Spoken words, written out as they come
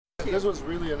This was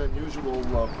really an unusual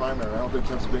primary. I don't think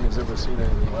Pennsylvania's ever seen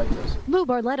anything like this. Lou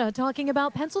Barletta talking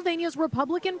about Pennsylvania's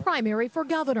Republican primary for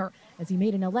governor as he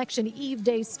made an election eve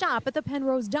day stop at the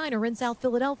Penrose Diner in South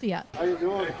Philadelphia. How you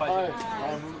doing? Hi,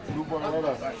 I'm Lou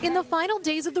Barletta. In the final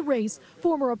days of the race,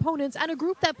 former opponents and a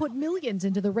group that put millions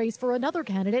into the race for another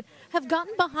candidate have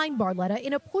gotten behind Barletta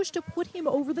in a push to put him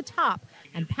over the top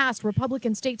and past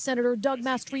Republican State Senator Doug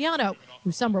Mastriano,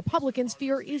 who some Republicans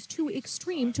fear is too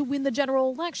extreme to win the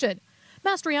general election.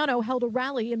 Mastriano held a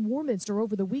rally in Warminster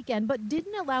over the weekend but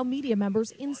didn't allow media members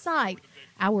inside,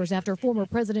 hours after former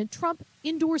President Trump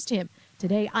endorsed him.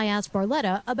 Today, I asked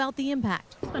Barletta about the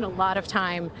impact. I spent a lot of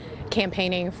time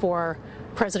campaigning for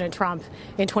President Trump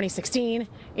in 2016,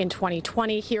 in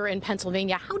 2020 here in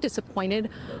Pennsylvania. How disappointed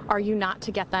are you not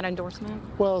to get that endorsement?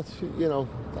 Well, you know,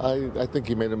 I think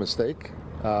he made a mistake.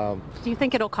 Do you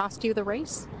think it'll cost you the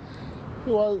race?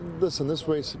 Well, listen, this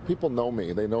race, people know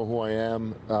me. They know who I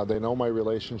am. They know my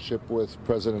relationship with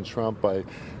President Trump. I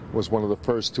was one of the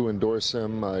first to endorse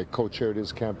him. I co-chaired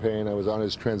his campaign. I was on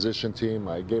his transition team.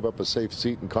 I gave up a safe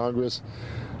seat in Congress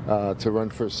to run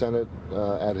for Senate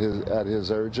at his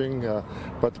urging.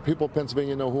 But the people of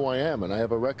Pennsylvania know who I am, and I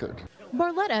have a record.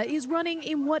 Barletta is running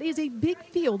in what is a big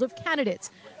field of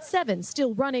candidates. 7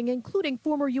 still running, including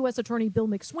former U.S. Attorney Bill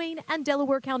McSwain and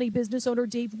Delaware County business owner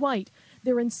Dave White.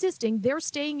 They're insisting they're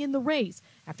staying in the race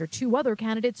after 2 other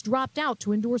candidates dropped out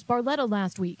to endorse Barletta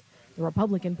last week. The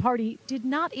Republican Party did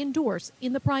not endorse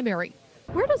in the primary.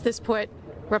 Where does this put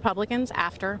Republicans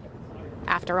after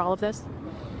all of this?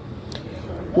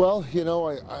 Well, you know,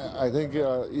 I think,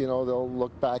 you know, they'll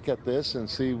look back at this and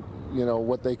see, you know,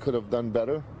 what they could have done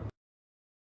better.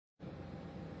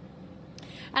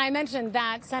 And I mentioned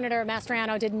that Senator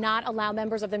Mastriano did not allow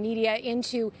members of the media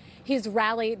into his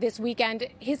rally this weekend.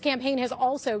 His campaign has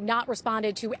also not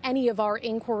responded to any of our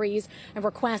inquiries and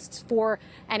requests for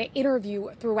an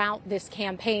interview throughout this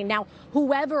campaign. Now,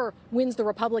 whoever wins the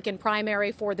Republican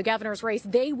primary for the governor's race,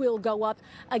 they will go up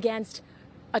against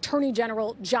Attorney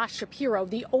General Josh Shapiro,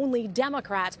 the only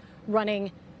Democrat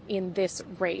running in this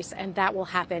race, and that will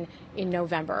happen in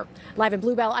November. Live in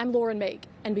Bluebell, I'm Lauren Mayk,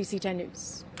 NBC 10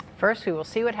 News. First, we will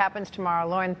see what happens tomorrow.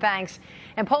 Lauren, thanks.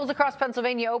 And polls across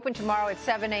Pennsylvania open tomorrow at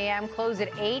 7 a.m., close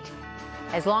at 8.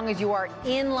 As long as you are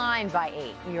in line by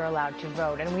 8, you're allowed to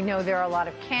vote. And we know there are a lot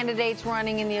of candidates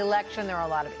running in the election. There are a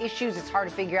lot of issues. It's hard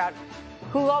to figure out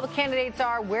who all the candidates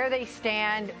are, where they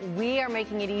stand. We are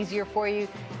making it easier for you.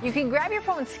 You can grab your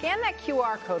phone, scan that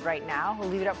QR code right now. We'll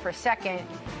leave it up for a second.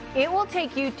 It will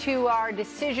take you to our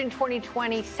Decision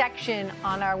 2020 section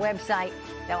on our website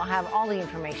that will have all the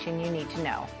information you need to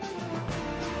know.